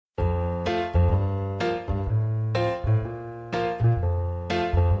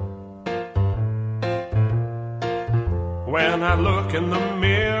When I look in the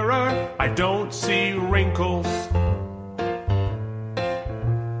mirror, I don't see wrinkles.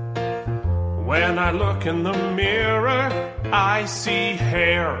 When I look in the mirror, I see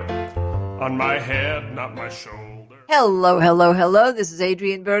hair on my head, not my shoulder. Hello, hello, hello. This is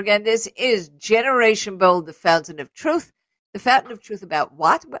Adrienne Berg, and this is Generation Bold, the fountain of truth. The fountain of truth about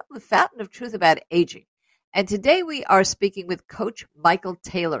what? Well, the fountain of truth about aging. And today we are speaking with Coach Michael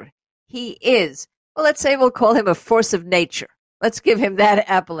Taylor. He is, well, let's say we'll call him a force of nature. Let's give him that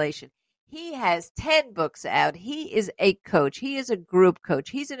appellation. He has 10 books out. He is a coach. He is a group coach.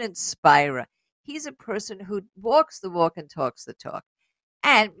 He's an inspirer. He's a person who walks the walk and talks the talk.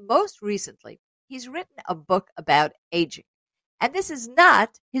 And most recently, he's written a book about aging. And this is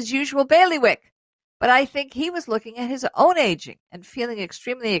not his usual bailiwick. But I think he was looking at his own aging and feeling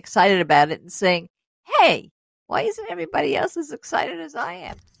extremely excited about it and saying, hey, why isn't everybody else as excited as I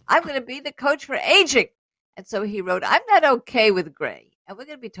am? I'm going to be the coach for aging. And so he wrote, I'm Not Okay with Gray. And we're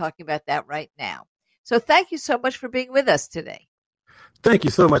going to be talking about that right now. So thank you so much for being with us today. Thank you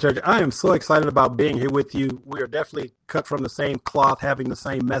so much, Adrienne. I am so excited about being here with you. We are definitely cut from the same cloth, having the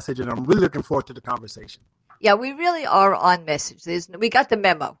same message, and I'm really looking forward to the conversation. Yeah, we really are on message. We got the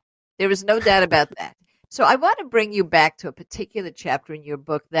memo. There is no doubt about that. So I want to bring you back to a particular chapter in your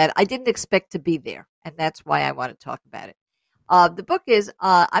book that I didn't expect to be there, and that's why I want to talk about it. The book is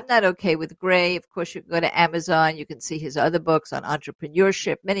I'm Not Okay with Gray. Of course, you can go to Amazon. You can see his other books on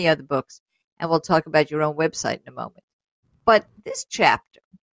entrepreneurship, many other books, and we'll talk about your own website in a moment. But this chapter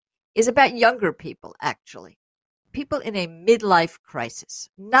is about younger people, actually, people in a midlife crisis,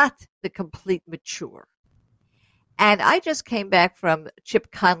 not the complete mature. And I just came back from Chip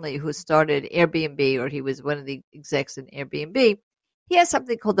Conley, who started Airbnb, or he was one of the execs in Airbnb. He has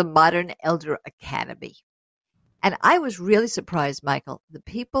something called the Modern Elder Academy. And I was really surprised, Michael. The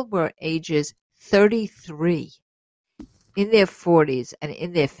people were ages 33, in their 40s and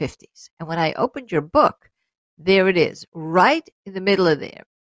in their 50s. And when I opened your book, there it is, right in the middle of there,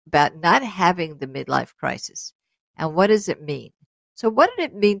 about not having the midlife crisis. And what does it mean? So what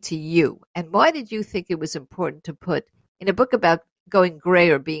did it mean to you? And why did you think it was important to put in a book about going gray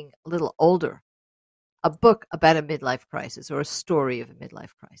or being a little older, a book about a midlife crisis or a story of a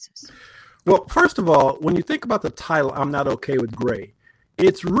midlife crisis? Well, first of all, when you think about the title, I'm Not Okay with Gray,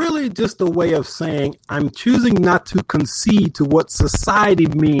 it's really just a way of saying I'm choosing not to concede to what society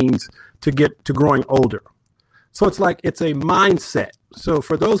means to get to growing older. So it's like it's a mindset. So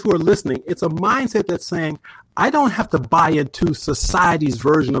for those who are listening, it's a mindset that's saying, I don't have to buy into society's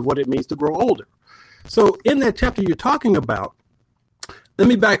version of what it means to grow older. So in that chapter you're talking about, let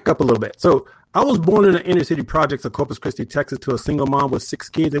me back up a little bit. So I was born in the inner city projects of Corpus Christi, Texas, to a single mom with 6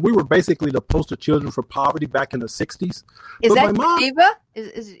 kids. And we were basically the poster children for poverty back in the 60s. Is that Geneva?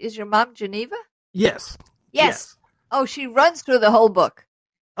 Is your mom Geneva? Yes. Yes. Oh, she runs through the whole book.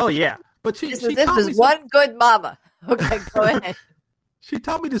 Oh, yeah. But this is one good mama. Okay, go ahead. She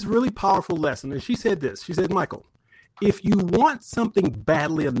taught me this really powerful lesson, and she said this. She said, Michael, if you want something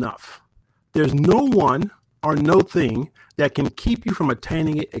badly enough, there's no one or no thing that can keep you from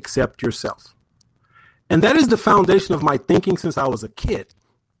attaining it except yourself. And that is the foundation of my thinking since I was a kid.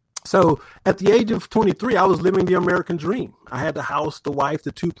 So at the age of 23, I was living the American dream. I had the house, the wife,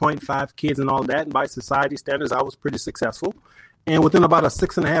 the 2.5 kids and all that. And by society standards, I was pretty successful. And within about a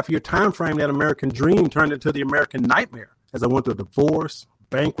 6.5-year time frame, that American dream turned into the American nightmare. As I went through divorce,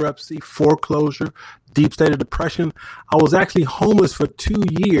 bankruptcy, foreclosure, deep state of depression, I was actually homeless for 2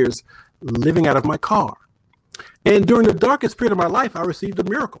 years, living out of my car. And during the darkest period of my life, I received a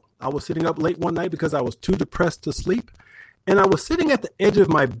miracle. I was sitting up late one night because I was too depressed to sleep. And I was sitting at the edge of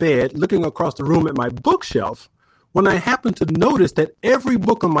my bed, looking across the room at my bookshelf, when I happened to notice that every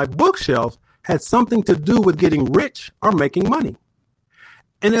book on my bookshelf had something to do with getting rich or making money.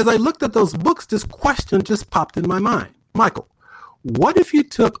 And as I looked at those books, this question just popped in my mind. Michael, what if you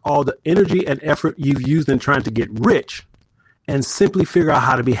took all the energy and effort you've used in trying to get rich and simply figure out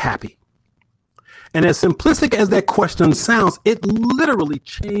how to be happy? And as simplistic as that question sounds, it literally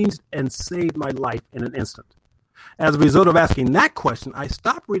changed and saved my life in an instant. As a result of asking that question, I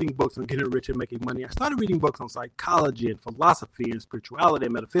stopped reading books on getting rich and making money. I started reading books on psychology and philosophy and spirituality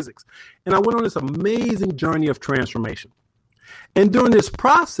and metaphysics. And I went on this amazing journey of transformation. And during this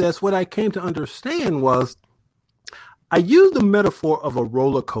process, what I came to understand was I used the metaphor of a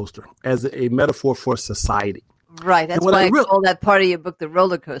roller coaster as a metaphor for society. Right. That's why I call that part of your book the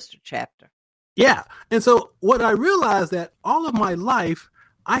roller coaster chapter. Yeah. And so what I realized that all of my life,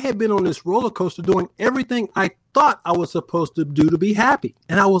 I had been on this roller coaster doing everything I thought I was supposed to do to be happy.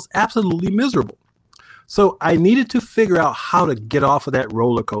 And I was absolutely miserable. So I needed to figure out how to get off of that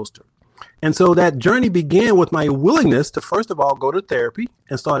roller coaster. And so that journey began with my willingness to, first of all, go to therapy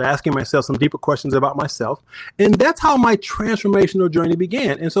and start asking myself some deeper questions about myself. And that's how my transformational journey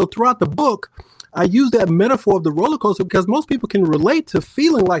began. And so throughout the book, I use that metaphor of the roller coaster because most people can relate to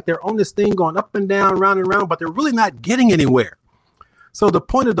feeling like they're on this thing going up and down, round and round, but they're really not getting anywhere. So the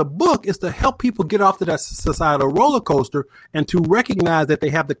point of the book is to help people get off to that societal roller coaster and to recognize that they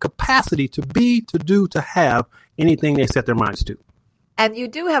have the capacity to be, to do, to have anything they set their minds to. And you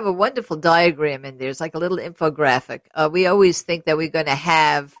do have a wonderful diagram in there. It's like a little infographic. We always think that we're going to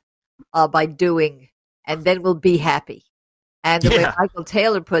have by doing, and then we'll be happy. And the way Michael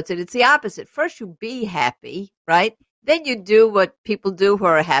Taylor puts it, it's the opposite. First, you be happy, right? Then you do what people do who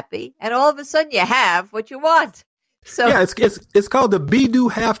are happy, and all of a sudden you have what you want. So yeah, it's called the be, do,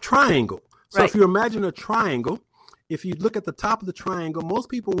 have triangle. So right. If you imagine a triangle, if you look at the top of the triangle, most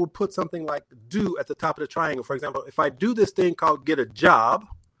people will put something like do at the top of the triangle. For example, if I do this thing called get a job,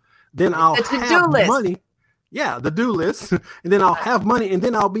 then I'll have money. Yeah, the do list. And then I'll have money and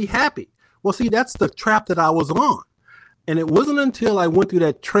then I'll be happy. Well, see, that's the trap that I was on. And it wasn't until I went through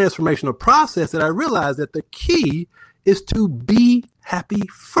that transformational process that I realized that the key is to be happy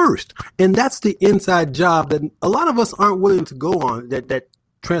first. And that's the inside job that a lot of us aren't willing to go on, that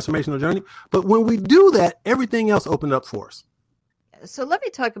transformational journey. But when we do that, everything else opened up for us. So let me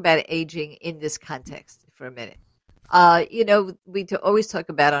talk about aging in this context for a minute. We always talk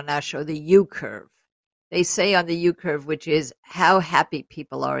about on our show the U curve. They say on the U curve, which is how happy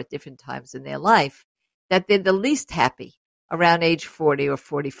people are at different times in their life, that they're the least happy around age 40 or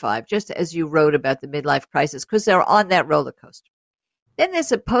 45, just as you wrote about the midlife crisis, because they're on that roller coaster. Then they're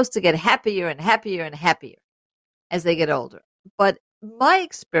supposed to get happier and happier and happier as they get older. But my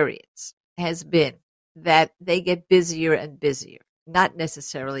experience has been that they get busier and busier, not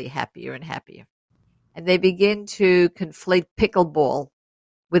necessarily happier and happier. And they begin to conflate pickleball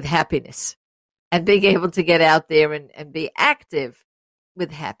with happiness and being able to get out there and be active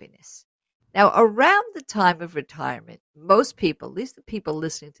with happiness. Now, around the time of retirement, most people, at least the people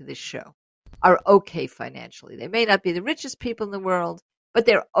listening to this show, are okay financially. They may not be the richest people in the world, but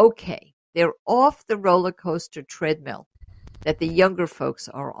they're okay. They're off the roller coaster treadmill that the younger folks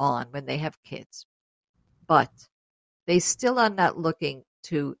are on when they have kids. But they still are not looking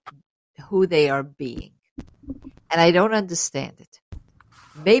to who they are being. And I don't understand it.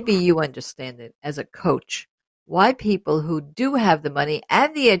 Maybe you understand it as a coach. Why people who do have the money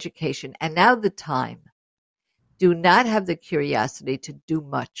and the education and now the time do not have the curiosity to do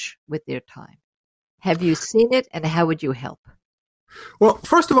much with their time. Have you seen it, and how would you help? Well,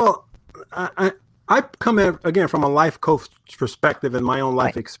 first of all, I come at, again, from a life coach perspective and my own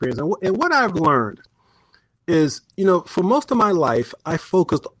life experience. And what I've learned is, for most of my life, I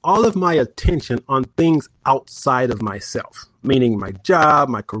focused all of my attention on things outside of myself, meaning my job,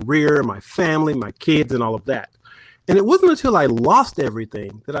 my career, my family, my kids, and all of that. And it wasn't until I lost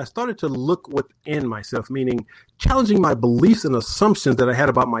everything that I started to look within myself, meaning challenging my beliefs and assumptions that I had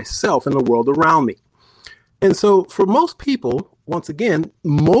about myself and the world around me. And so for most people, once again,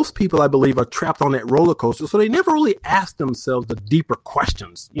 most people, I believe, are trapped on that roller coaster. So they never really ask themselves the deeper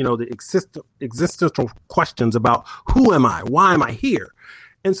questions, the existential questions about who am I? Why am I here?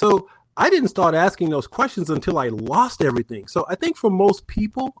 And so I didn't start asking those questions until I lost everything. So I think for most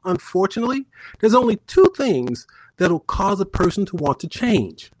people, unfortunately, there's only two things that'll cause a person to want to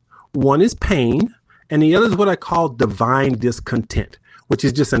change. One is pain, and the other is what I call divine discontent, which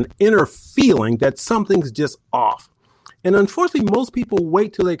is just an inner feeling that something's just off. And unfortunately, most people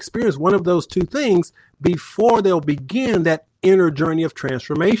wait till they experience one of those two things before they'll begin that inner journey of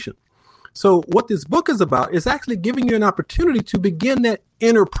transformation. So what this book is about is actually giving you an opportunity to begin that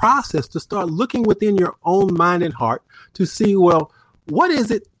inner process, to start looking within your own mind and heart to see, well, what is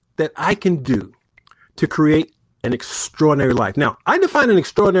it that I can do to create an extraordinary life? Now, I define an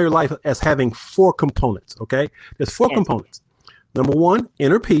extraordinary life as having four components, okay? There's four components. Number one,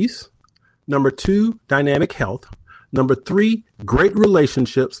 inner peace. Number two, dynamic health. Number three, great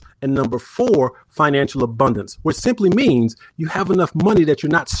relationships. And number four, financial abundance, which simply means you have enough money that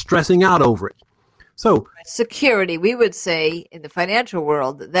you're not stressing out over it. So security, we would say in the financial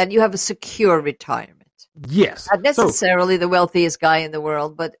world that you have a secure retirement. Yes. Not necessarily the wealthiest guy in the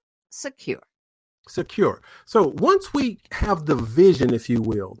world, but secure. Secure. So once we have the vision, if you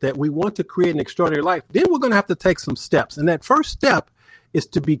will, that we want to create an extraordinary life, then we're going to have to take some steps. And that first step is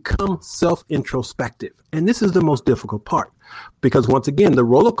to become self-introspective. And this is the most difficult part because once again, the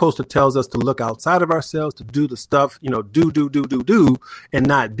roller coaster tells us to look outside of ourselves, to do the stuff, do, and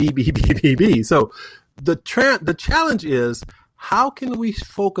not be. So the challenge is, how can we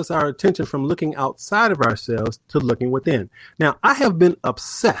focus our attention from looking outside of ourselves to looking within? Now, I have been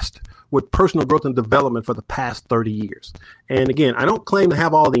obsessed with personal growth and development for the past 30 years. And again, I don't claim to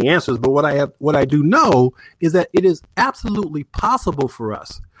have all the answers, but what I do know is that it is absolutely possible for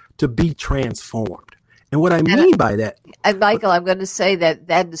us to be transformed. And what I mean by that. And Michael, I'm going to say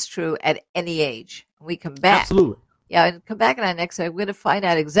that is true at any age. We come back. Absolutely. Yeah, and come back in our next episode. We're going to find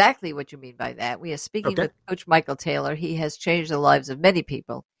out exactly what you mean by that. We are speaking with Coach Michael Taylor. He has changed the lives of many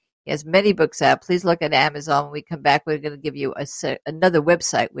people. He has many books out. Please look at Amazon. When we come back, we're going to give you another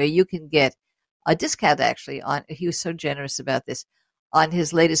website where you can get a discount, actually. He was so generous about this, on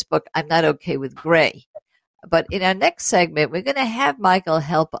his latest book, I'm Not Okay with Gray. But in our next segment, we're going to have Michael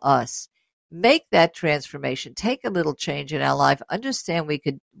help us make that transformation, take a little change in our life, understand we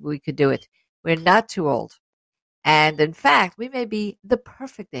could do it. We're not too old. And in fact, we may be the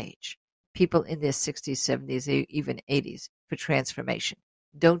perfect age, people in their 60s, 70s, even 80s, for transformation.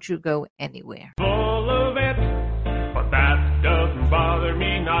 Don't you go anywhere. Full of it, but that doesn't bother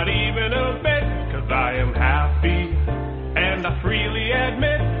me, not even a bit, 'cause I am happy, and I freely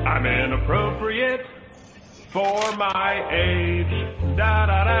admit I'm inappropriate for my age.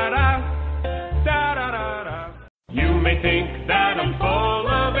 Da-da-da-da, da-da-da-da. You may think that I'm full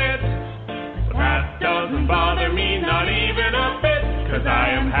of it, but that doesn't bother me, not even a bit, 'cause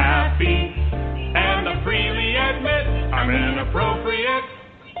I am happy, and I freely admit I'm inappropriate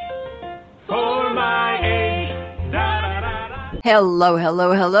for my age. Da-da-da-da. Hello,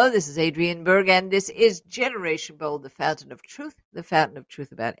 hello, hello. This is Adrienne Berg, and this is Generation Bold, the fountain of truth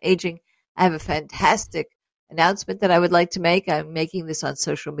about aging. I have a fantastic announcement that I would like to make. I'm making this on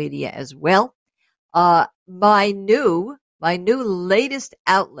social media as well. My new latest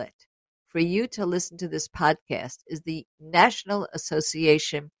outlet for you to listen to this podcast is the National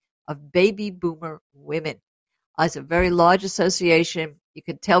Association of Baby Boomer Women. It's a very large association. You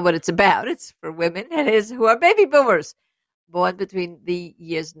can tell what it's about. It's for women, who are baby boomers, born between the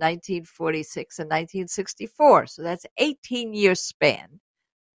years 1946 and 1964. So that's 18-year span.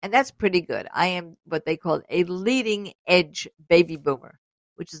 And that's pretty good. I am what they call a leading edge baby boomer,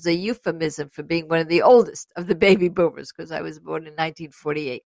 which is a euphemism for being one of the oldest of the baby boomers, because I was born in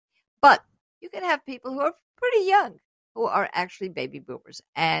 1948. But you can have people who are pretty young who are actually baby boomers.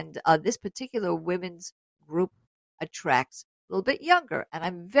 And this particular women's group attracts a little bit younger. And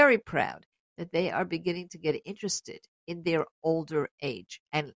I'm very proud that they are beginning to get interested in their older age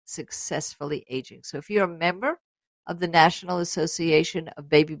and successfully aging. So if you're a member of the National Association of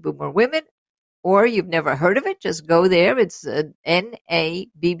Baby Boomer Women, or you've never heard of it, just go there. It's nabbw.org,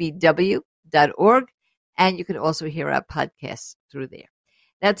 and you can also hear our podcasts through there.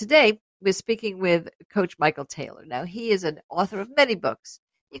 Now, today, we're speaking with Coach Michael Taylor. Now, he is an author of many books.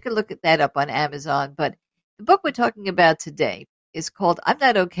 You can look at that up on Amazon, but the book we're talking about today is called I'm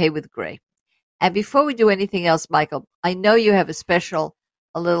Not Okay with Gray. And before we do anything else, Michael, I know you have a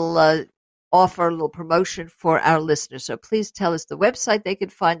little offer, a little promotion for our listeners. So please tell us the website they can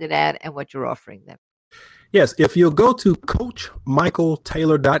find it at and what you're offering them. Yes, if you'll go to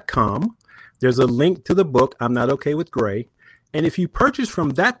CoachMichaelTaylor.com, there's a link to the book, I'm Not Okay with Gray. And if you purchase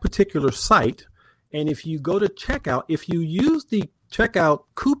from that particular site, and if you go to checkout, if you use the checkout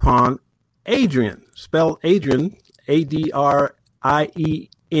coupon Adrienne, spelled Adrienne, Adrienne,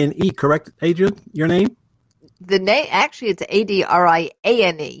 correct, Adrienne, your name? The name, actually, it's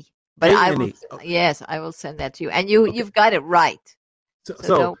Adriane. But A-N-E. I will send that to you. And you've got it right.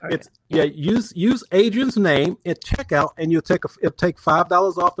 So it's use Adrienne's name at checkout, and it'll take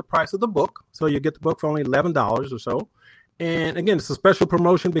 $5 off the price of the book. So you get the book for only $11 or so. And again, it's a special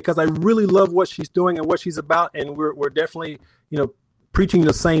promotion because I really love what she's doing and what she's about, and we're definitely preaching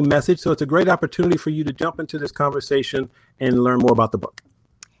the same message. So it's a great opportunity for you to jump into this conversation and learn more about the book.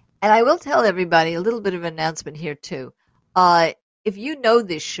 And I will tell everybody a little bit of an announcement here too. If you know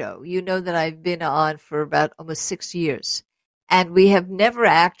this show, you know that I've been on for about almost 6 years, and we have never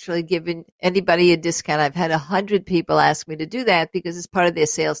actually given anybody a discount. I've had 100 people ask me to do that because it's part of their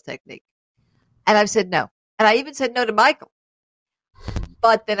sales technique. And I've said no. And I even said no to Michael.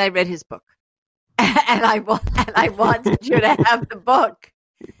 But then I read his book. and I wanted you to have the book.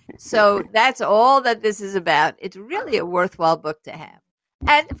 So that's all that this is about. It's really a worthwhile book to have.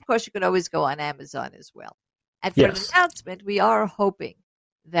 And, of course, you can always go on Amazon as well. And for an announcement, we are hoping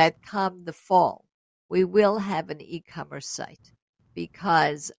that come the fall, we will have an e-commerce site,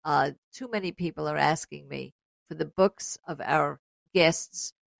 because too many people are asking me for the books of our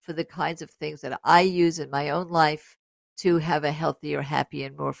guests, for the kinds of things that I use in my own life to have a healthier, happy,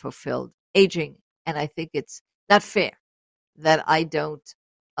 and more fulfilled aging. And I think it's not fair that I don't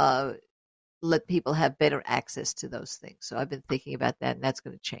let people have better access to those things. So I've been thinking about that, and that's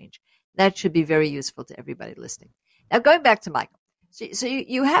going to change. That should be very useful to everybody listening. Now, going back to Michael. So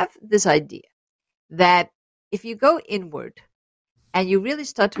you have this idea that if you go inward and you really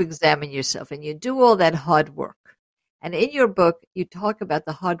start to examine yourself and you do all that hard work, and in your book, you talk about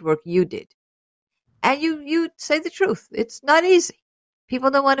the hard work you did, and you say the truth. It's not easy.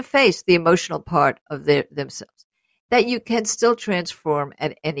 People don't want to face the emotional part of themselves, that you can still transform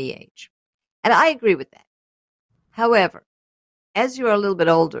at any age. And I agree with that. However, as you're a little bit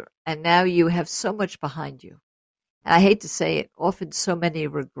older and now you have so much behind you, and I hate to say it, often so many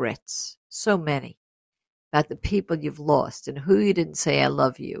regrets, so many, about the people you've lost and who you didn't say I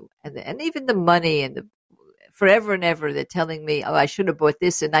love you, and even the money and the forever and ever they're telling me, oh, I should have bought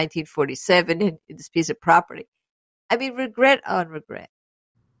this in 1947 in this piece of property. I mean, regret on regret.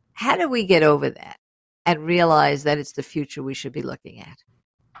 How do we get over that and realize that it's the future we should be looking at?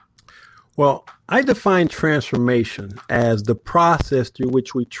 Well, I define transformation as the process through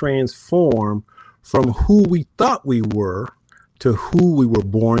which we transform from who we thought we were to who we were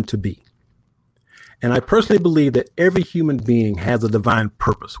born to be. And I personally believe that every human being has a divine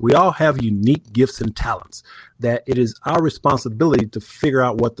purpose. We all have unique gifts and talents, that it is our responsibility to figure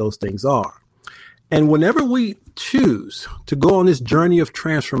out what those things are. And whenever we choose to go on this journey of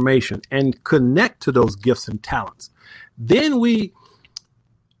transformation and connect to those gifts and talents, then we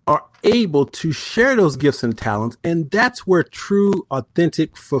are able to share those gifts and talents. And that's where true,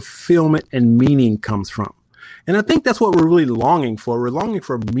 authentic fulfillment and meaning comes from. And I think that's what we're really longing for. We're longing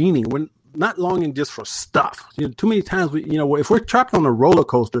for meaning. We're not longing just for stuff. Too many times, if we're trapped on a roller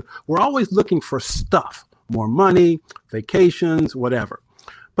coaster, we're always looking for stuff, more money, vacations, whatever.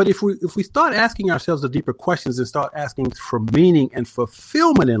 But if we start asking ourselves the deeper questions and start asking for meaning and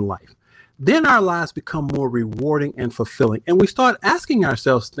fulfillment in life, then our lives become more rewarding and fulfilling. And we start asking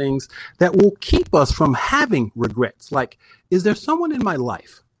ourselves things that will keep us from having regrets. Like, is there someone in my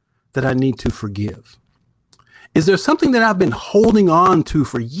life that I need to forgive? Is there something that I've been holding on to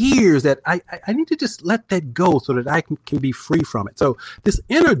for years that I need to just let that go so that I can be free from it? So this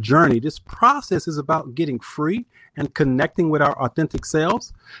inner journey, this process is about getting free and connecting with our authentic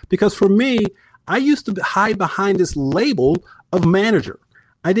selves. Because for me, I used to hide behind this label of manager.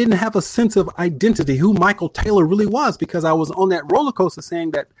 I didn't have a sense of identity, who Michael Taylor really was, because I was on that roller coaster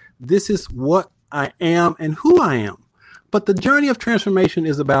saying that this is what I am and who I am. But the journey of transformation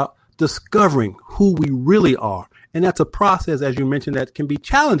is about discovering who we really are. And that's a process, as you mentioned, that can be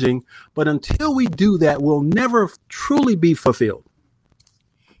challenging. But until we do that, we'll never truly be fulfilled.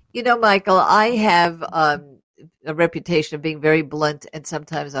 You know, Michael, I have a reputation of being very blunt and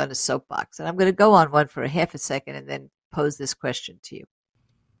sometimes on a soapbox. And I'm going to go on one for a half a second and then pose this question to you.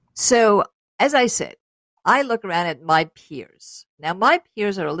 So, as I said, I look around at my peers. Now, my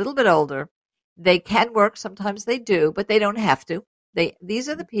peers are a little bit older. They can work. Sometimes they do, but they don't have to. These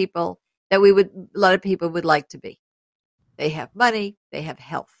are the people that a lot of people would like to be. They have money, they have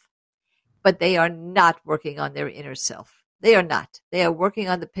health, but they are not working on their inner self. They are not. They are working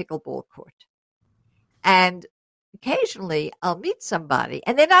on the pickleball court. And occasionally I'll meet somebody,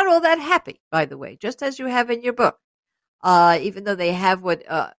 and they're not all that happy, by the way, just as you have in your book, even though they have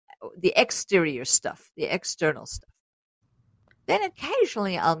the exterior stuff, the external stuff. Then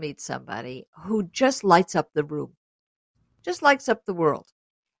occasionally I'll meet somebody who just lights up the room. Just lights up the world.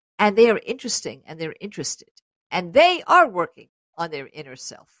 And they are interesting and they're interested. And they are working on their inner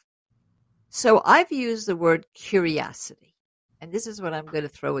self. So I've used the word curiosity. And this is what I'm going to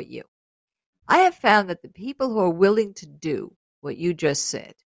throw at you. I have found that the people who are willing to do what you just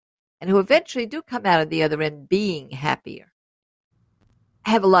said, and who eventually do come out of the other end being happier,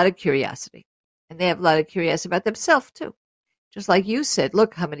 have a lot of curiosity. And they have a lot of curiosity about themselves too. Just like you said,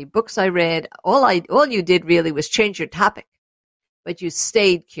 look how many books I read. All you did really was change your topic, but you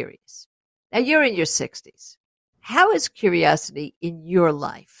stayed curious. Now you're in your 60s. How is curiosity in your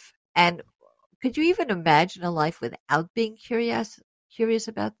life? And could you even imagine a life without being curious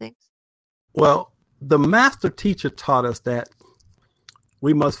about things? Well, the master teacher taught us that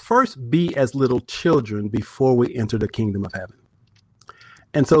we must first be as little children before we enter the kingdom of heaven.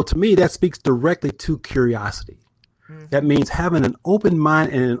 And so to me, that speaks directly to curiosity. That means having an open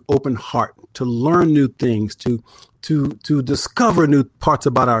mind and an open heart to learn new things, to discover new parts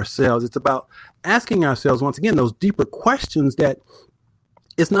about ourselves. It's about asking ourselves, once again, those deeper questions that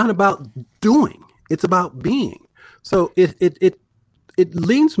it's not about doing, it's about being. So it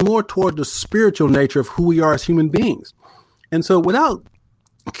leans more toward the spiritual nature of who we are as human beings. And so without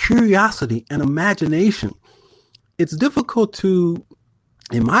curiosity and imagination, it's difficult to,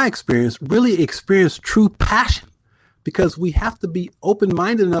 in my experience, really experience true passion. Because we have to be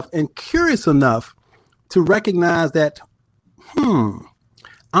open-minded enough and curious enough to recognize that,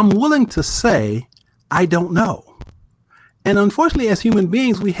 I'm willing to say, I don't know. And unfortunately, as human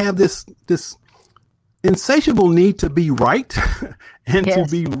beings, we have this insatiable need to be right and to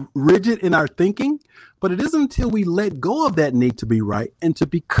Yes. be rigid in our thinking. But it isn't until we let go of that need to be right and to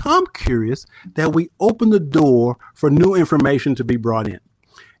become curious that we open the door for new information to be brought in.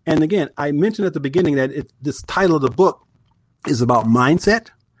 And again, I mentioned at the beginning that this title of the book is about mindset.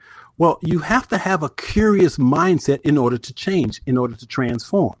 Well, you have to have a curious mindset in order to change, in order to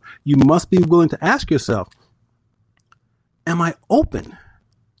transform. You must be willing to ask yourself, am I open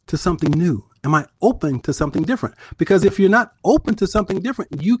to something new? Am I open to something different? Because if you're not open to something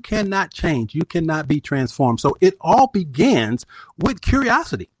different, you cannot change. You cannot be transformed. So it all begins with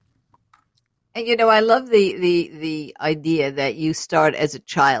curiosity. And I love the idea that you start as a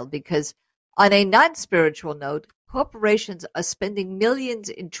child, because on a non-spiritual note, corporations are spending millions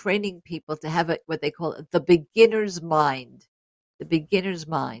in training people to have what they call the beginner's mind. The beginner's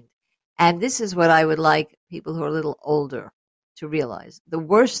mind. And this is what I would like people who are a little older to realize. The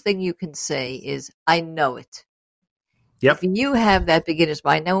worst thing you can say is, I know it. Yep. If you have that beginner's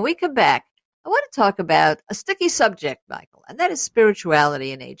mind. Now, when we come back, I want to talk about a sticky subject, Michael, and that is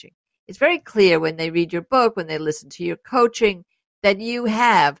spirituality and aging. It's very clear when they read your book, when they listen to your coaching, that you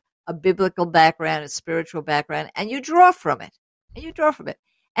have a biblical background, a spiritual background, and you draw from it.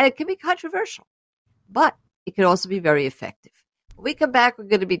 And it can be controversial, but it can also be very effective. When we come back, we're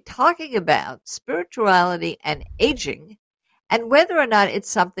going to be talking about spirituality and aging, and whether or not it's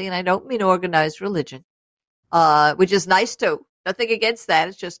something, and I don't mean organized religion, which is nice too. Nothing against that.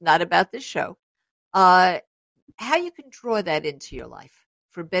 It's just not about this show. How you can draw that into your life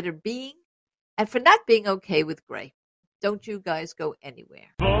for better being and for not being okay with gray. Don't you guys go anywhere.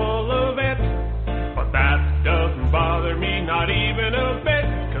 Full of it, but that doesn't bother me, not even a bit,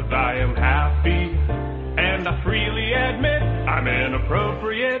 'cause I am happy, and I freely admit I'm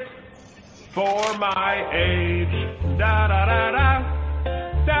inappropriate for my age.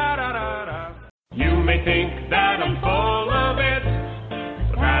 Da-da-da-da, da-da-da-da. You may think that I'm full of it,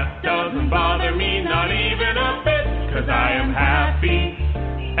 but that doesn't bother me, not even a bit, 'cause I am happy,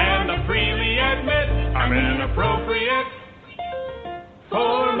 and I freely admit I'm inappropriate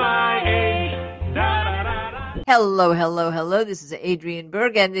for my age. Da-da-da-da. Hello. This is Adrienne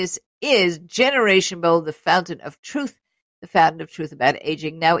Berg, and this is Generation Bold, the fountain of truth about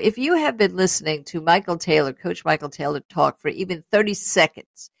aging. Now, if you have been listening to Michael Taylor, Coach Michael Taylor, talk for even 30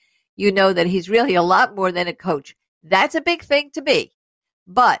 seconds, you know that he's really a lot more than a coach. That's a big thing to be.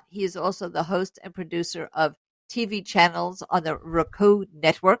 But he is also the host and producer of TV channels on the Roku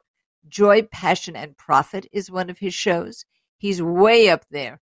network. Joy, Passion, and Profit is one of his shows. He's way up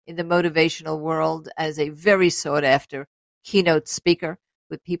there in the motivational world as a very sought-after keynote speaker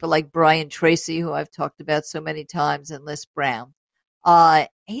with people like Brian Tracy, who I've talked about so many times, and Les Brown.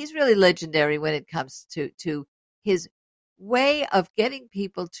 He's really legendary when it comes to his way of getting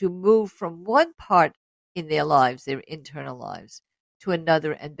people to move from one part in their lives, their internal lives, to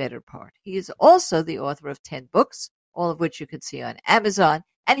another and better part. He is also the author of 10 books, all of which you can see on Amazon,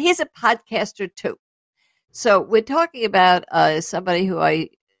 and he's a podcaster too. So we're talking about somebody who I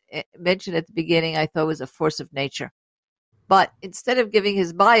mentioned at the beginning I thought was a force of nature. But instead of giving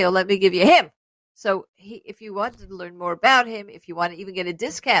his bio, let me give you him. So if you wanted to learn more about him, if you want to even get a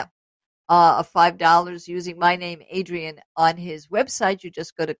discount of $5 using my name, Adrienne, on his website, you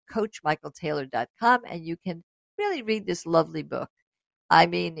just go to CoachMichaelTaylor.com and you can really read this lovely book. I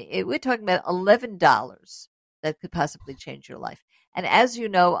mean, we're talking about $11 that could possibly change your life. And as you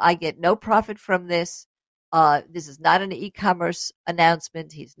know, I get no profit from this. This is not an e-commerce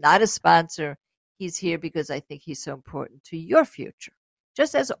announcement. He's not a sponsor. He's here because I think he's so important to your future,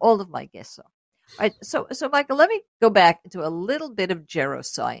 just as all of my guests are. All right, so Michael, let me go back into a little bit of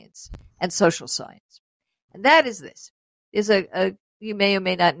geroscience and social science. And that is this. There's you may or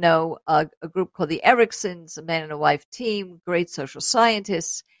may not know, a group called the Ericksons, a man and a wife team, great social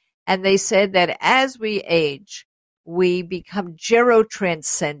scientists. And they said that as we age, we become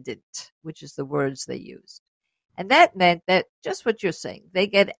gerotranscendent, which is the words they used. And that meant that just what you're saying, they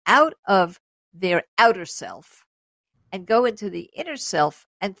get out of their outer self and go into the inner self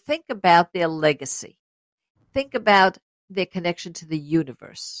and think about their legacy. Think about their connection to the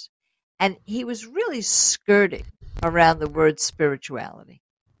universe. And he was really skirting around the word spirituality.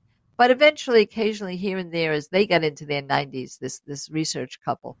 But eventually, occasionally, here and there, as they got into their 90s, this research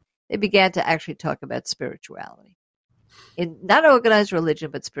couple, they began to actually talk about spirituality. In not organized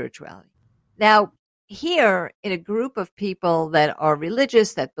religion, but spirituality. Now, here, in a group of people that are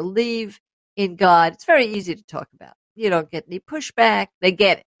religious, that believe in God, it's very easy to talk about. You don't get any pushback. They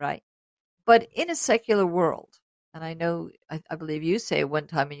get it, right? But in a secular world, and I know, I believe you say at one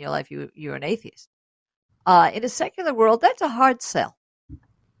time in your life you're an atheist. In a secular world, that's a hard sell.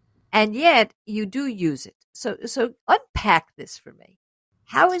 And yet you do use it. So unpack this for me.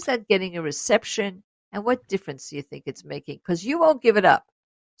 How is that getting a reception, and what difference do you think it's making? Because you won't give it up.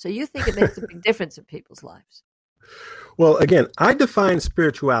 So you think it makes a big difference in people's lives. Well, again, I define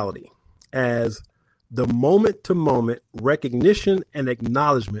spirituality as the moment-to-moment recognition and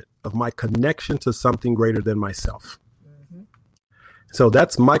acknowledgement of my connection to something greater than myself. Mm-hmm. So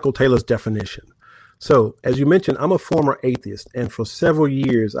that's Michael Taylor's definition. So, as you mentioned, I'm a former atheist, and for several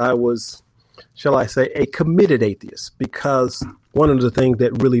years I was, shall I say, a committed atheist, because one of the things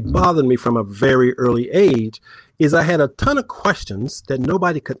that really bothered me from a very early age is I had a ton of questions that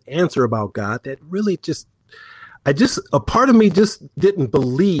nobody could answer about God that really a part of me just didn't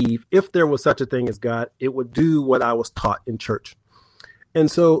believe if there was such a thing as God, it would do what I was taught in church. And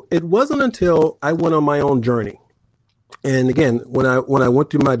so it wasn't until I went on my own journey. And again, when I went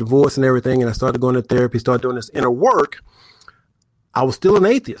through my divorce and everything, and I started going to therapy, started doing this inner work, I was still an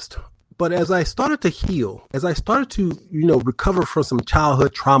atheist. But as I started to heal, as I started to, recover from some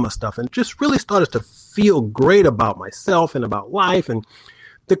childhood trauma stuff, and just really started to feel great about myself and about life, and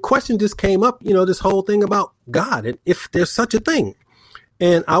the question just came up, this whole thing about God and if there's such a thing.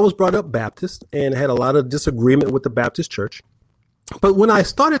 And I was brought up Baptist and had a lot of disagreement with the Baptist church. But when I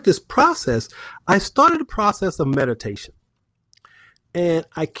started this process, I started a process of meditation. And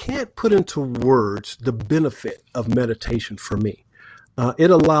I can't put into words the benefit of meditation for me.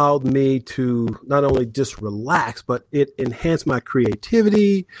 It allowed me to not only just relax, but it enhanced my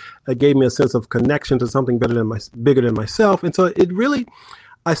creativity. It gave me a sense of connection to something bigger than myself. And so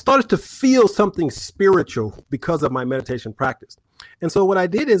I started to feel something spiritual because of my meditation practice. And so what I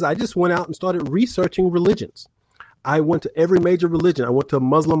did is I just went out and started researching religions. I went to every major religion. I went to a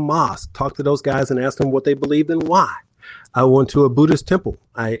Muslim mosque, talked to those guys and asked them what they believed and why. I went to a Buddhist temple.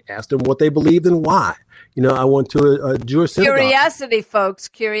 I asked them what they believed and why. I went to a Jewish synagogue. Curiosity, folks.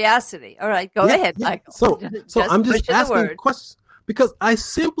 Curiosity. All right, go ahead, Michael. So I'm just asking questions because I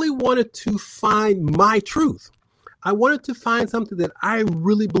simply wanted to find my truth. I wanted to find something that I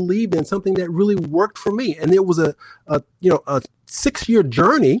really believed in, something that really worked for me. And it was a 6-year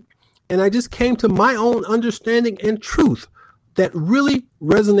journey. And I just came to my own understanding and truth that really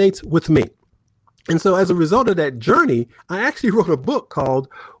resonates with me. And so as a result of that journey, I actually wrote a book called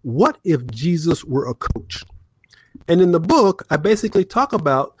What If Jesus Were a Coach? And in the book, I basically talk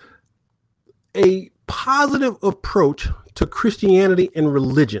about a positive approach to Christianity and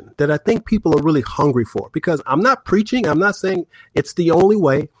religion that I think people are really hungry for, because I'm not preaching. I'm not saying it's the only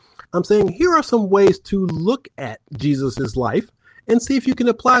way. I'm saying here are some ways to look at Jesus's life and see if you can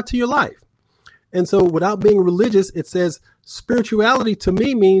apply it to your life. And so without being religious, it says spirituality to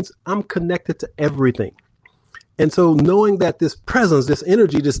me means I'm connected to everything. And so knowing that this presence, this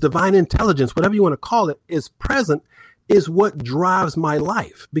energy, this divine intelligence, whatever you want to call it, is present is what drives my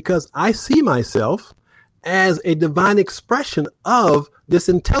life, because I see myself as a divine expression of this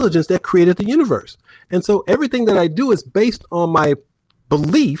intelligence that created the universe. And so everything that I do is based on my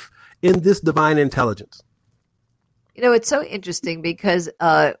belief in this divine intelligence. It's so interesting because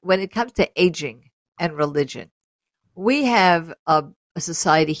when it comes to aging and religion, we have a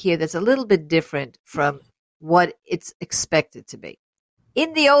society here that's a little bit different from what it's expected to be.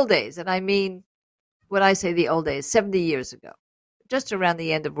 In the old days, and I mean, when I say the old days, 70 years ago, just around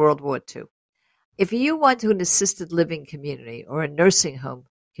the end of World War II, if you went to an assisted living community or a nursing home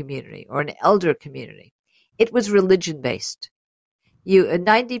community or an elder community, it was religion-based.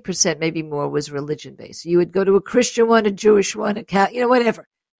 90%, maybe more, was religion-based. You would go to a Christian one, a Jewish one, whatever,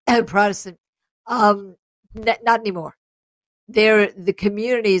 a Protestant. Not anymore. The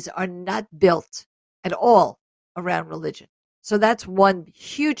communities are not built at all around religion. So that's one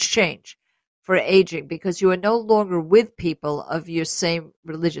huge change for aging, because you are no longer with people of your same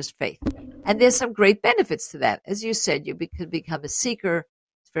religious faith. And there's some great benefits to that. As you said, you could become a seeker.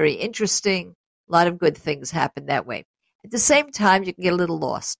 It's very interesting. A lot of good things happen that way. At the same time, you can get a little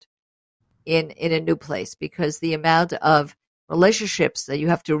lost in a new place, because the amount of relationships that you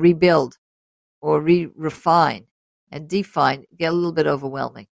have to rebuild or refine and define get a little bit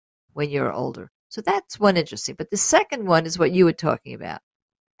overwhelming when you're older. So that's one interesting. But the second one is what you were talking about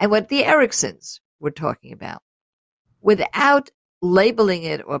and what the Ericksons were talking about. Without labeling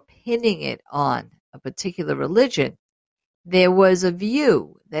it or pinning it on a particular religion, there was a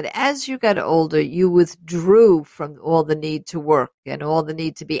view that as you got older, you withdrew from all the need to work and all the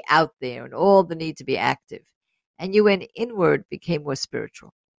need to be out there and all the need to be active. And you went inward, became more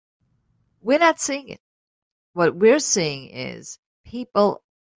spiritual. We're not seeing it. What we're seeing is people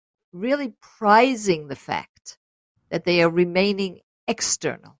really prizing the fact that they are remaining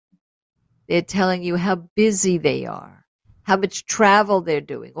external. They're telling you how busy they are, how much travel they're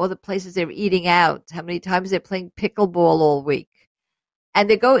doing, all the places they're eating out, how many times they're playing pickleball all week. And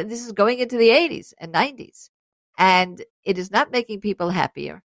this is going into the 80s and 90s. And it is not making people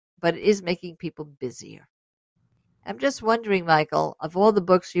happier, but it is making people busier. I'm just wondering, Michael, of all the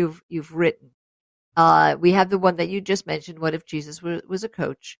books you've written, we have the one that you just mentioned, What If Jesus Was a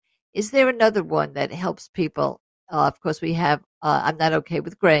Coach? Is there another one that helps people? Of course, we have I'm Not Okay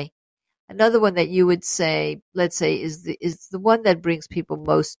with Gray. Another one that you would say, let's say, is the one that brings people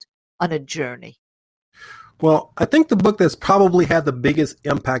most on a journey. Well, I think the book that's probably had the biggest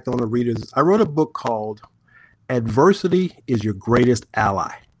impact on the readers, I wrote a book called Adversity is Your Greatest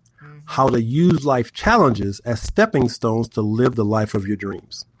Ally. Mm-hmm. How to Use Life Challenges as Stepping Stones to Live the Life of Your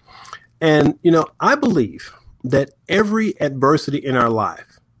Dreams. And, I believe that every adversity in our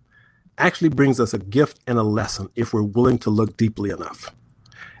life actually brings us a gift and a lesson if we're willing to look deeply enough.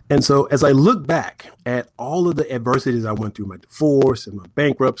 And so as I look back at all of the adversities I went through, my divorce and my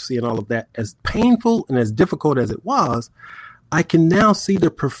bankruptcy and all of that, as painful and as difficult as it was, I can now see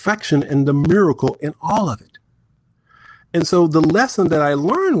the perfection and the miracle in all of it. And so the lesson that I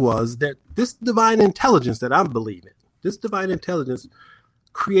learned was that this divine intelligence that I believe in, this divine intelligence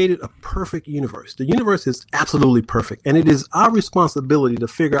created a perfect universe. The universe is absolutely perfect. And it is our responsibility to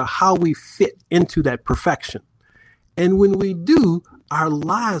figure out how we fit into that perfection. And when we do, our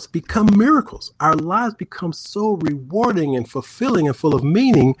lives become miracles. Our lives become so rewarding and fulfilling and full of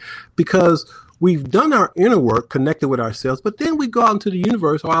meaning because we've done our inner work connected with ourselves, but then we go out into the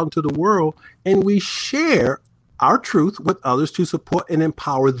universe or out into the world and we share our truth with others to support and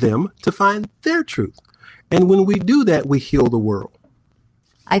empower them to find their truth. And when we do that, we heal the world.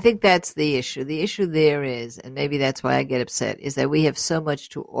 I think that's the issue. The issue there is, and maybe that's why I get upset, is that we have so much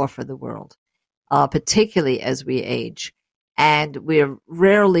to offer the world, particularly as we age, and we're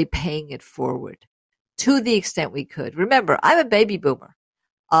rarely paying it forward to the extent we could. Remember, I'm a baby boomer,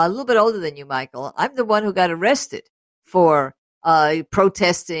 a little bit older than you, Michael. I'm the one who got arrested for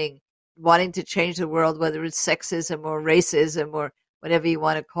protesting, wanting to change the world, whether it's sexism or racism or whatever you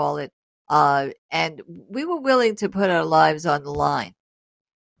want to call it. And we were willing to put our lives on the line.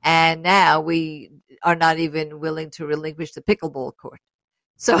 And now we are not even willing to relinquish the pickleball court.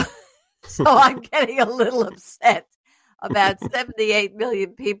 So I'm getting a little upset about 78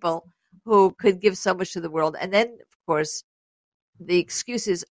 million people who could give so much to the world. And then, of course, the excuse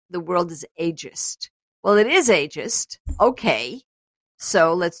is the world is ageist. Well, it is ageist. Okay.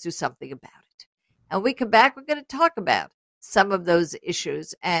 So let's do something about it. And we come back, we're going to talk about some of those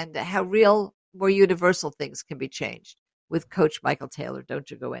issues and how real, more universal things can be changed with Coach Michael Taylor. Don't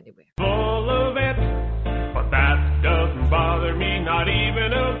you go anywhere. Full of it, but that doesn't bother me, not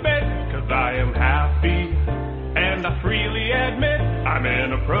even a bit, 'cause I am happy, and I freely admit I'm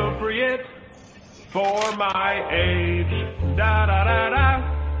inappropriate for my age.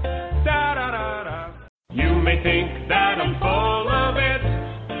 Da-da-da-da, da-da-da-da. You may think that I'm full of it,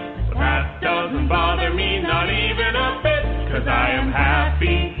 but that doesn't bother me, not even a bit, 'cause I am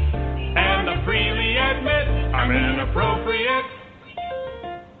happy, and I freely admit I'm inappropriate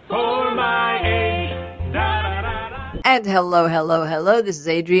for my age. Da-da-da-da. And hello. This is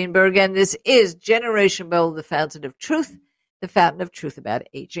Adrienne Berg, and this is Generation Bold, the fountain of truth about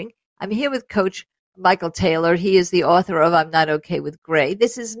aging. I'm here with Coach Michael Taylor. He is the author of I'm Not Okay with Gray.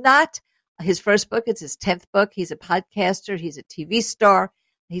 This is not his first book. It's his 10th book. He's a podcaster. He's a TV star.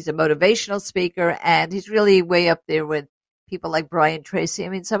 He's a motivational speaker, and he's really way up there with people like Brian Tracy. I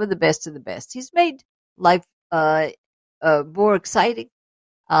mean, some of the best of the best. He's made life more exciting,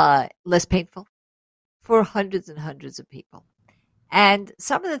 less painful for hundreds and hundreds of people. And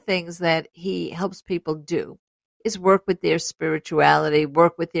some of the things that he helps people do is work with their spirituality,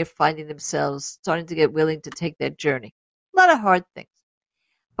 work with their finding themselves, starting to get willing to take that journey. A lot of hard things.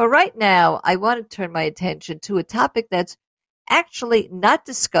 But right now, I want to turn my attention to a topic that's actually not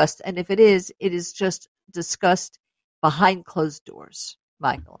discussed. And if it is just discussed behind closed doors,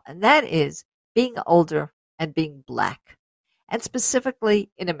 Michael. And that is being older and being Black, and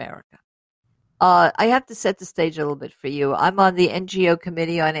specifically in America. I have to set the stage a little bit for you. I'm on the NGO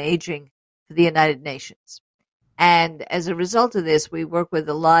Committee on Aging for the United Nations. And as a result of this, we work with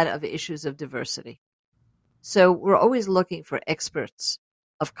a lot of issues of diversity. So we're always looking for experts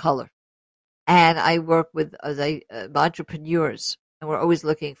of color. And I work with entrepreneurs, and we're always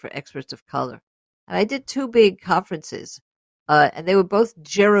looking for experts of color. And I did 2 big conferences, and they were both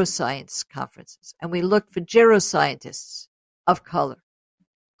geroscience conferences. And we looked for geroscientists of color.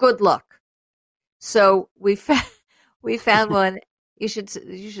 Good luck. So we found one. You should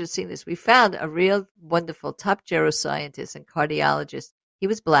have seen this. We found a real wonderful top geroscientist and cardiologist. He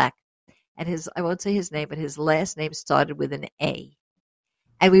was Black, and I won't say his name, but his last name started with an A.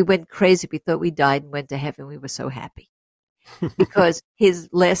 And we went crazy. We thought we died and went to heaven. We were so happy because his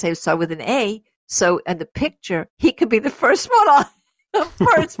last name started with an A. So in the picture, he could be the first one on the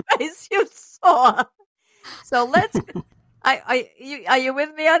first face you saw. So are you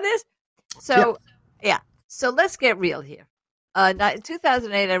with me on this? So, yeah. So let's get real here. In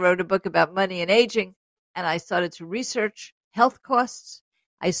 2008, I wrote a book about money and aging, and I started to research health costs.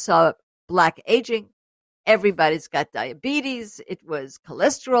 I saw Black aging. Everybody's got diabetes. It was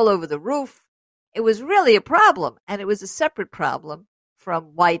cholesterol over the roof. It was really a problem, and it was a separate problem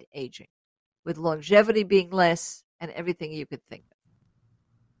from white aging, with longevity being less and everything you could think of.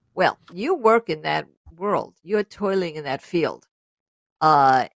 Well, you work in that world. You're toiling in that field.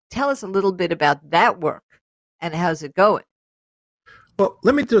 Tell us a little bit about that work and how's it going? Well,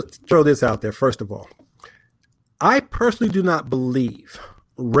 let me just throw this out there, first of all. I personally do not believe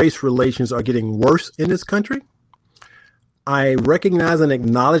race relations are getting worse in this country. I recognize and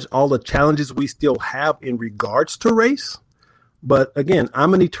acknowledge all the challenges we still have in regards to race. But again,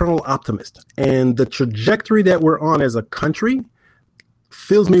 I'm an eternal optimist. And the trajectory that we're on as a country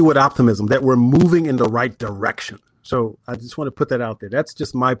fills me with optimism that we're moving in the right direction. So I just want to put that out there. That's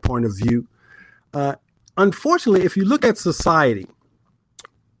just my point of view. Unfortunately, if you look at society,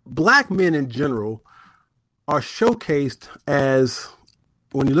 Black men in general are showcased as,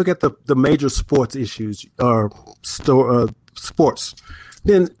 when you look at the major sports issues or sports,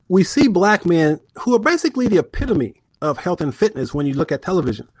 then we see Black men who are basically the epitome of health and fitness when you look at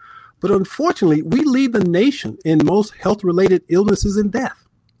television. But unfortunately, we lead the nation in most health-related illnesses and death.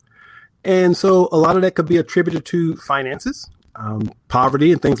 And so a lot of that could be attributed to finances,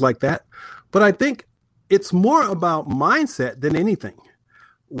 poverty, and things like that. But I think it's more about mindset than anything.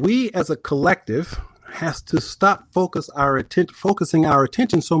 We as a collective has to stop focusing our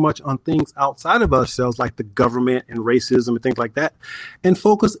attention so much on things outside of ourselves, like the government and racism and things like that, and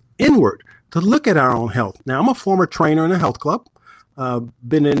focus inward to look at our own health. Now, I'm a former trainer in a health club,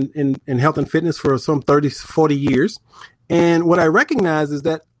 been in health and fitness for some 30, 40 years. And what I recognize is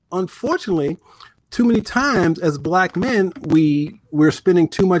that, unfortunately, too many times as Black men, we're spending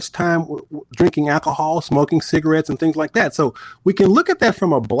too much time drinking alcohol, smoking cigarettes, and things like that. So we can look at that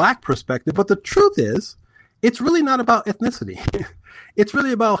from a Black perspective, but the truth is, it's really not about ethnicity. It's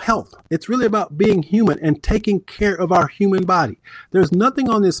really about health. It's really about being human and taking care of our human body. There's nothing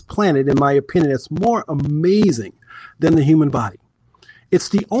on this planet, in my opinion, that's more amazing than the human body. It's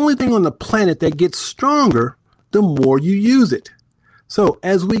the only thing on the planet that gets stronger the more you use it. So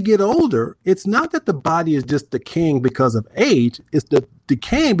as we get older, it's not that the body is just decaying because of age. It's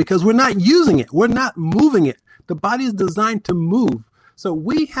decaying because we're not using it. We're not moving it. The body is designed to move. So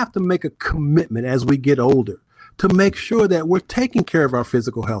we have to make a commitment as we get older to make sure that we're taking care of our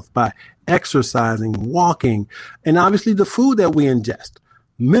physical health by exercising, walking, and obviously the food that we ingest,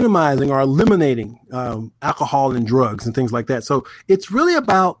 minimizing or eliminating alcohol and drugs and things like that. So it's really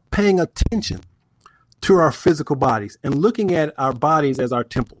about paying attention to our physical bodies and looking at our bodies as our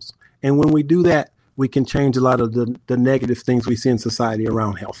temples. And when we do that, we can change a lot of the negative things we see in society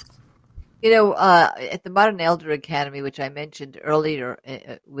around health. You know, at the Modern Elder Academy, which I mentioned earlier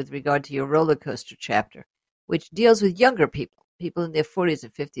with regard to your roller coaster chapter, which deals with younger people in their 40s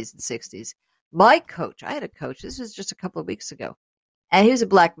and 50s and 60s. My coach, I had a coach, this was just a couple of weeks ago, and he was a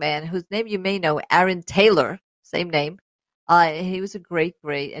Black man whose name you may know, Aaron Taylor, same name. He was a great,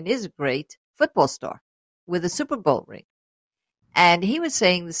 and is a great football star with a Super Bowl ring. And he was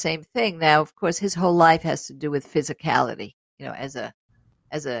saying the same thing. Now, of course, his whole life has to do with physicality, you know, as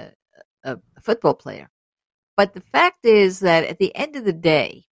a football player. But the fact is that at the end of the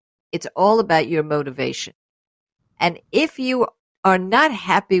day, it's all about your motivation. And if you are not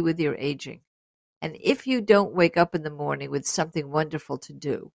happy with your aging, and if you don't wake up in the morning with something wonderful to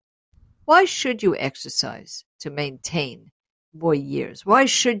do, why should you exercise to maintain more years? Why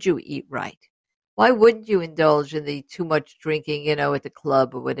should you eat right? Why wouldn't you indulge in the too much drinking, you know, at the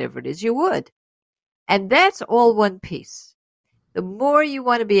club or whatever it is? You would. And that's all one piece. The more you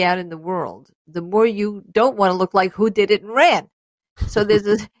want to be out in the world, the more you don't want to look like who did it and ran. So there's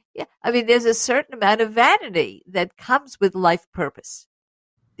a certain amount of vanity that comes with life purpose.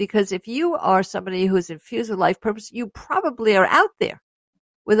 Because if you are somebody who is infused with life purpose, you probably are out there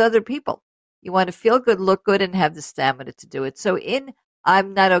with other people. You want to feel good, look good, and have the stamina to do it. So in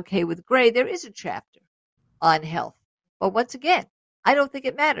I'm Not Okay with Gray, there is a chapter on health. But once again, I don't think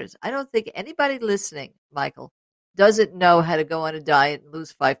it matters. I don't think anybody listening, Michael, doesn't know how to go on a diet and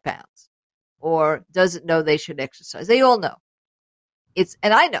lose 5 pounds or doesn't know they should exercise. They all know.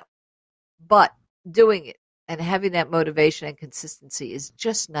 And I know. But doing it and having that motivation and consistency is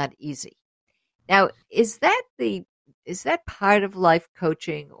just not easy. Now, is that part of life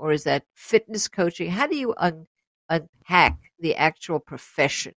coaching, or is that fitness coaching? How do you unpack the actual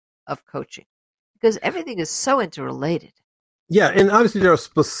profession of coaching? Because everything is so interrelated. Yeah, and obviously there are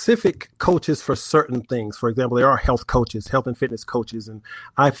specific coaches for certain things. For example, there are health coaches, health and fitness coaches, and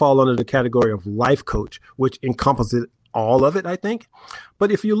I fall under the category of life coach, which encompasses all of it, I think.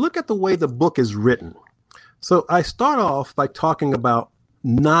 But if you look at the way the book is written, so I start off by talking about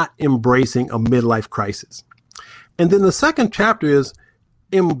not embracing a midlife crisis. And then the second chapter is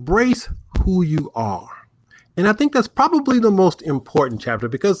embrace who you are. And I think that's probably the most important chapter,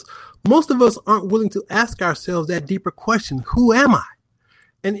 because most of us aren't willing to ask ourselves that deeper question, who am I?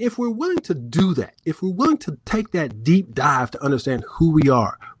 And if we're willing to do that, if we're willing to take that deep dive to understand who we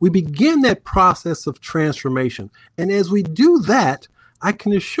are, we begin that process of transformation. And as we do that, I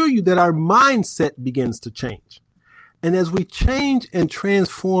can assure you that our mindset begins to change. And as we change and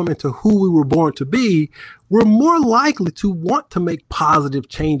transform into who we were born to be, we're more likely to want to make positive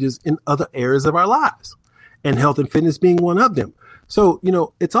changes in other areas of our lives, and health and fitness being one of them. So,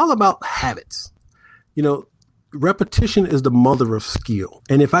 it's all about habits. Repetition is the mother of skill.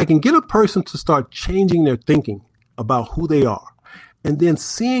 And if I can get a person to start changing their thinking about who they are, and then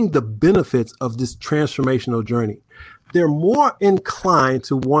seeing the benefits of this transformational journey, they're more inclined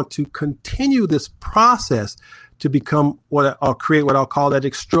to want to continue this process to become create what I'll call that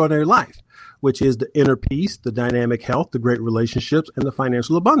extraordinary life, which is the inner peace, the dynamic health, the great relationships, and the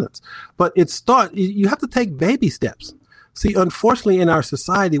financial abundance. But you have to take baby steps. See, unfortunately, in our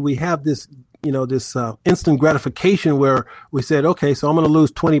society, we have this instant gratification where we said, okay, so I'm going to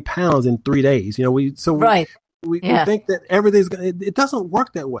lose 20 pounds in 3 days. We think that it doesn't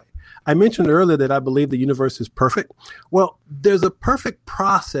work that way. I mentioned earlier that I believe the universe is perfect. Well, there's a perfect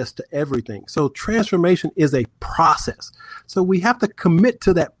process to everything. So transformation is a process. So we have to commit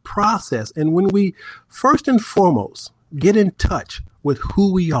to that process. And when we first and foremost get in touch with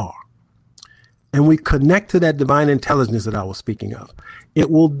who we are, and we connect to that divine intelligence that I was speaking of, it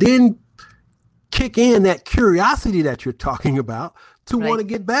will then kick in that curiosity that you're talking about to want to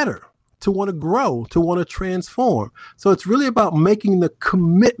get better, to want to grow, to want to transform. So it's really about making the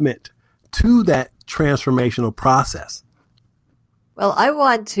commitment to that transformational process. Well, I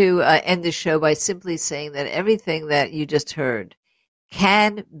want to end the show by simply saying that everything that you just heard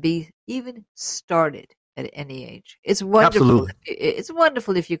can be even started at any age. It's wonderful. Absolutely. It's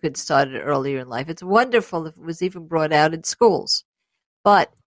wonderful if you could start it earlier in life. It's wonderful if it was even brought out in schools.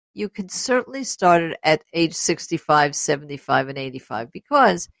 But you can certainly start it at age 65, 75, and 85,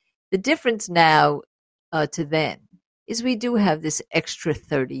 because the difference now to then is we do have this extra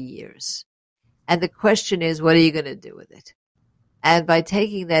 30 years. And the question is, what are you going to do with it? And by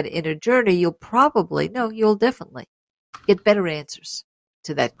taking that inner journey, you'll definitely get better answers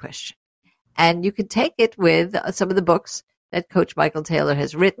to that question. And you can take it with some of the books that Coach Michael Taylor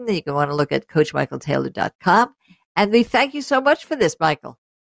has written. You can want to look at CoachMichaelTaylor.com. And we thank you so much for this, Michael.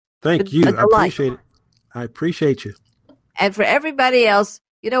 Thank you. I appreciate it. I appreciate you. And for everybody else,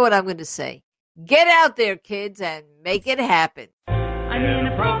 you know what I'm going to say. Get out there, kids, and make it happen. I'm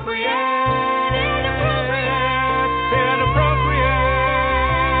inappropriate.